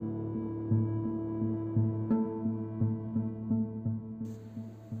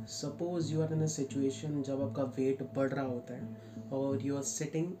Suppose you are in a situation जब आपका wait बढ़ रहा होता है और you are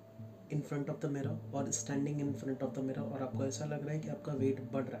sitting in front of the mirror और standing in front of the mirror और आपको ऐसा लग रहा है कि आपका वेट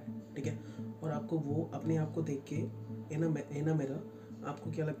बढ़ रहा है, ठीक है, और आपको वो अपने आप को देख के इन अ मिरर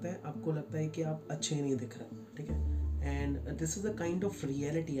आपको क्या लगता है, आपको लगता है कि आप अच्छे नहीं दिख रहे, ठीक है, and this is a kind of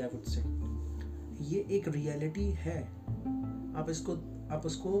reality I would से। ये एक रियलिटी है, आप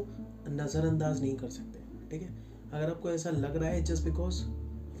उसको नज़रअंदाज नहीं कर सकते, ठीक है। अगर आपको ऐसा लग रहा है जस्ट बिकॉज,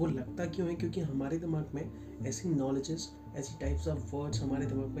 वो लगता क्यों है, क्योंकि हमारे दिमाग में ऐसी नॉलेजेस, ऐसी टाइप्स ऑफ वर्ड्स हमारे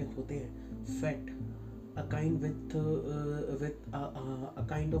दिमाग में होते हैं। Fat, a kind with a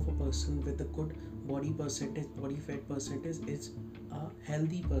kind of a person with a good body fat percentage is a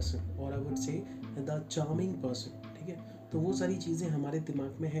healthy person, or I would say the charming person, ठीक है। तो वो सारी चीज़ें हमारे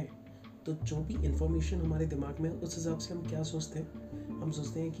दिमाग में है, तो जो भी इंफॉर्मेशन हमारे दिमाग में है उस हिसाब से हम क्या सोचते हैं, हम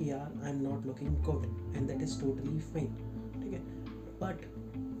सोचते हैं कि यार I am not looking good and that is totally fine, ठीक है। But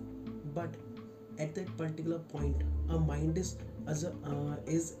at that particular point our mind is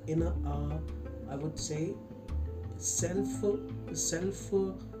in a I would say self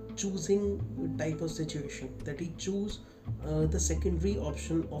choosing type of situation, that he choose the secondary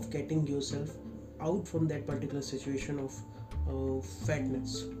option of getting yourself out from that particular situation of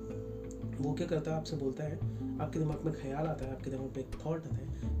fatness। वो क्या करता है, आपसे बोलता है, आपके दिमाग में ख्याल आता है, आपके दिमाग में एक थॉट आता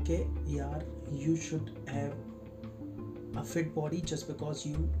है कि यार you should have a fit body just because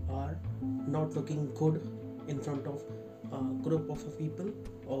you are not looking good in front of a group of people,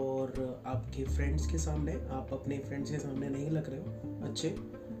 और आपके फ्रेंड्स के सामने, आप अपने फ्रेंड्स के सामने नहीं लग रहे हो अच्छे,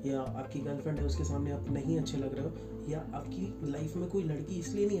 या आपकी गर्लफ्रेंड है उसके सामने आप नहीं अच्छे लग रहे हो, या आपकी लाइफ में कोई लड़की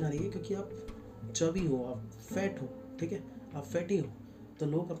इसलिए नहीं आ रही है क्योंकि आप चबी हो, आप फैट हो, ठीक है, आप फैटी हो, तो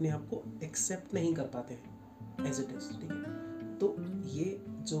लोग अपने आप को एक्सेप्ट नहीं कर पाते हैं एज इट इज़, ठीक है। तो ये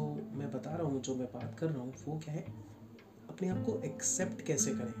जो मैं बता रहा हूँ, जो मैं बात कर रहा हूँ, वो क्या है, अपने आप को एक्सेप्ट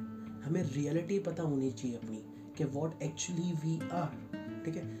कैसे करें, हमें रियलिटी पता होनी चाहिए अपनी कि व्हाट एक्चुअली वी आर,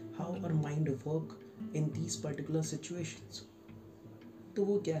 ठीक है, how our mind work in these particular situations. तो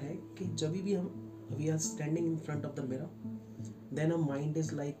वो क्या है कि जब भी हम we are standing in front of the mirror, then our mind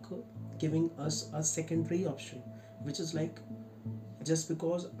is like giving us a secondary option which is like, just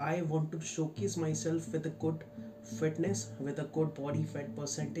because I want to showcase myself with a good fitness, with a good body fat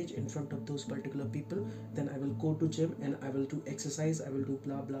percentage in front of those particular people, then I will go to gym and I will do exercise, I will do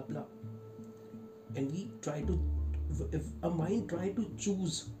blah blah blah, and we try to, if a mind try to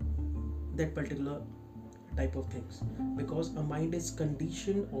choose that particular type of things, because a mind is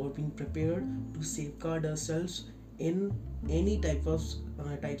conditioned or being prepared to safeguard ourselves in any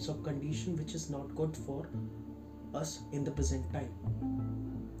types of condition which is not good for us in the present time.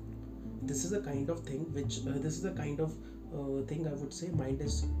 This is a kind of thing which this is a kind of thing I would say mind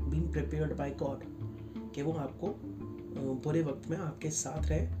is being prepared by God, कि वो आपको बुरे वक्त में आपके साथ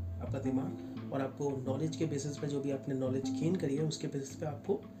रहे, आपका दिमाग, और आपको नॉलेज के बेसिस पे, जो भी आपने नॉलेज गेन करी है उसके बेसिस पे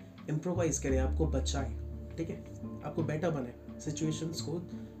आपको इम्प्रोवाइज करे, आपको बचाए, ठीक है, आपको बेटर बनाए, सिचुएशंस को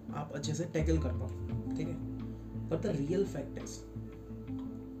आप अच्छे से टैकल कर पाओ, ठीक है। But the real fact is,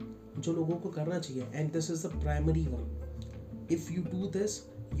 जो लोगों को करना चाहिए, and this is the primary one, if you do this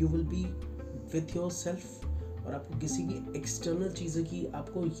you will be with yourself, और आपको किसी की एक्सटर्नल चीज़ें की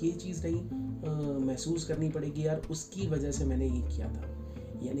आपको ये चीज़ नहीं महसूस करनी पड़ेगी यार उसकी वजह से मैंने ये किया था,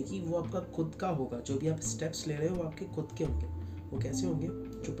 यानी कि वो आपका खुद का होगा, जो भी आप स्टेप्स ले रहे हो वो आपके खुद के होंगे। वो कैसे होंगे,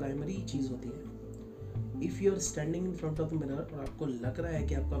 जो प्राइमरी चीज़ होती है, if you are standing in front of the mirror और आपको लग रहा है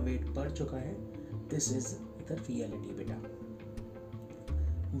कि आपका वेट बढ़ चुका है, दिस इज द रियलिटी बेटा,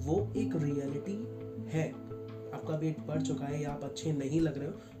 वो एक रियलिटी है, आपका वेट बढ़ चुका है या आप अच्छे नहीं लग रहे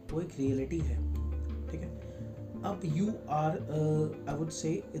हो, वो एक रियलिटी है, ठीक है। अब you are I would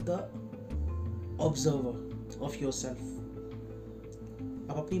say the observer of yourself,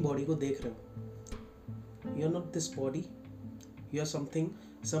 आप अपनी बॉडी को देख रहे हो, you are not this body, you are something,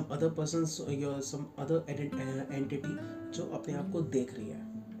 some other person, you are some other entity जो अपने आप को देख रही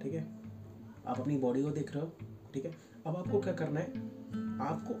है, ठीक है। आप अपनी बॉडी को देख रहे हो, ठीक है। अब आपको क्या करना है,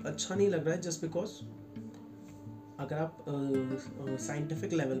 आपको अच्छा नहीं लग रहा है जस्ट बिकॉज, अगर आप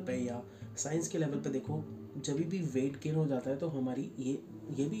साइंटिफिक लेवल पे या साइंस के लेवल पे देखो, जब भी वेट गेन हो जाता है तो हमारी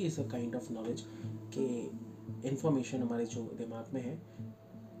ये भी is a kind of knowledge कि इंफॉर्मेशन हमारे जो दिमाग में है,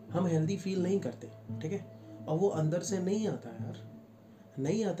 हम हेल्दी फील नहीं करते, ठीक है, और वो अंदर से नहीं आता यार,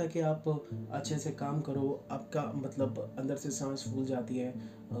 नहीं आता कि आप अच्छे से काम करो, आपका मतलब अंदर से सांस फूल जाती है,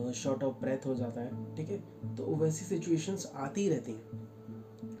 शॉर्ट ऑफ ब्रेथ हो जाता है, ठीक है। तो वैसी सिचुएशंस आती ही रहती हैं,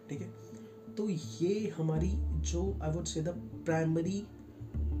 ठीक है। तो ये हमारी जो I would say the primary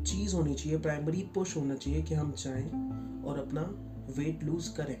चीज़ होनी चाहिए, प्राइमरी पुश होना चाहिए कि हम जाएं और अपना वेट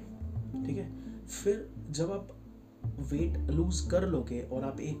लूज़ करें, ठीक है। फिर जब आप वेट लूज कर लोगे और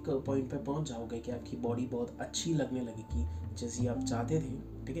आप एक पॉइंट पे पहुंच जाओगे कि आपकी बॉडी बहुत अच्छी लगने लगेगी जैसी आप चाहते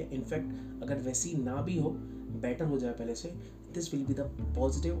थे, ठीक है। इनफैक्ट अगर वैसी ना भी हो, बेटर हो जाए पहले से, this will be the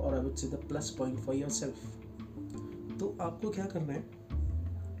positive और I would say the plus point for yourself. तो आपको क्या करना है,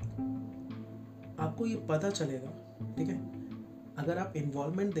 आपको ये पता चलेगा, ठीक है। अगर आप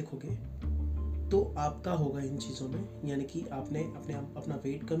इन्वॉल्वमेंट देखोगे तो आपका होगा इन चीज़ों में, यानी कि आपने अपना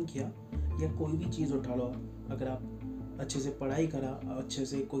वेट कम किया या कोई भी चीज़ उठा लो, अगर आप अच्छे से पढ़ाई करा, अच्छे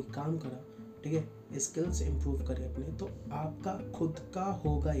से कोई काम करा, ठीक है, स्किल्स इम्प्रूव करे अपने, तो आपका खुद का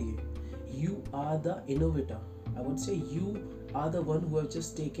होगा ये। You are the innovator, I would say you are the one who have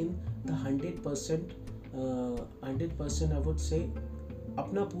just taken the 100%, I would say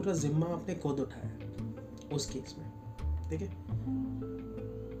अपना पूरा जिम्मा आपने खुद उठाया उस केस में, ठीक है।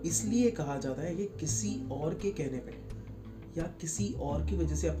 इसलिए कहा जाता है कि किसी और के कहने पे या किसी और की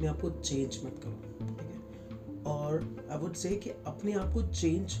वजह से अपने आप को चेंज मत करो, ठीक है। और आई वुड से कि अपने आप को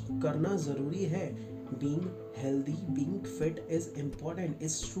चेंज करना ज़रूरी है। Being healthy, being fit is important,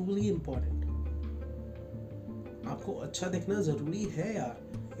 is truly important. आपको अच्छा दिखना ज़रूरी है यार,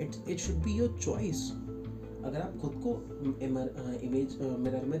 it should be your choice. अगर आप खुद को इमेज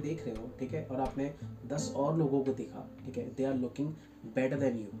मिरर में देख रहे हो, ठीक है, और आपने 10 और लोगों को देखा, ठीक है, they are looking better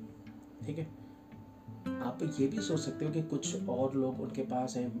than you, ठीक है, आप ये भी सोच सकते हो कि कुछ और लोग उनके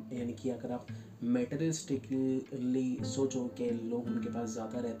पास हैं, यानी कि अगर आप मेटेरियलिस्टिकली सोचो कि लोग उनके पास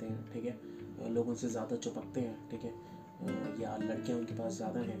ज़्यादा रहते हैं, ठीक है, लोग उनसे ज़्यादा चिपकते हैं, ठीक है, या लड़कियां उनके पास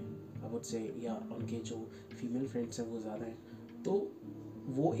ज़्यादा हैं, आई वुड से, या उनके जो फीमेल फ्रेंड्स हैं वो ज़्यादा हैं, तो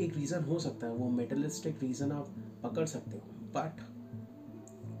वो एक रीज़न हो सकता है, वो मेटेरियलिस्टिक रीज़न आप पकड़ सकते हो।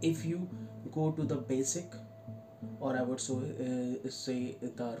 But if you go to the basic, or I would say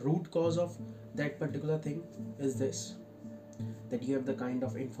the root cause of that particular thing is this, that you have the kind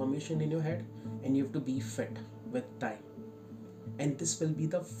of information in your head and you have to be fit with time, and this will be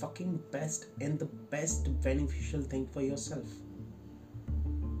the fucking best and the best beneficial thing for yourself.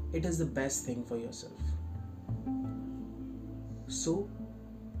 It is the best thing for yourself. So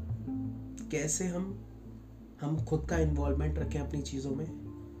कैसे हम खुद का involvement रखें अपनी चीज़ों में?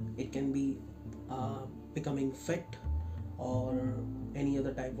 It can be becoming fit or any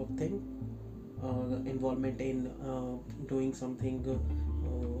other type of thing, involvement in doing something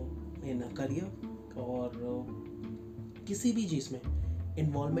in a career, और किसी भी चीज़ में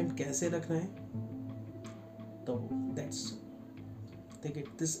इन्वॉल्वमेंट कैसे रखना है। तो that's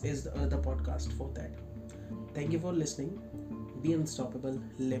this is the podcast for that. Thank you for listening. Be unstoppable,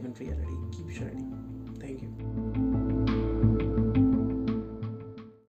 live in reality, keep shining. Thank you.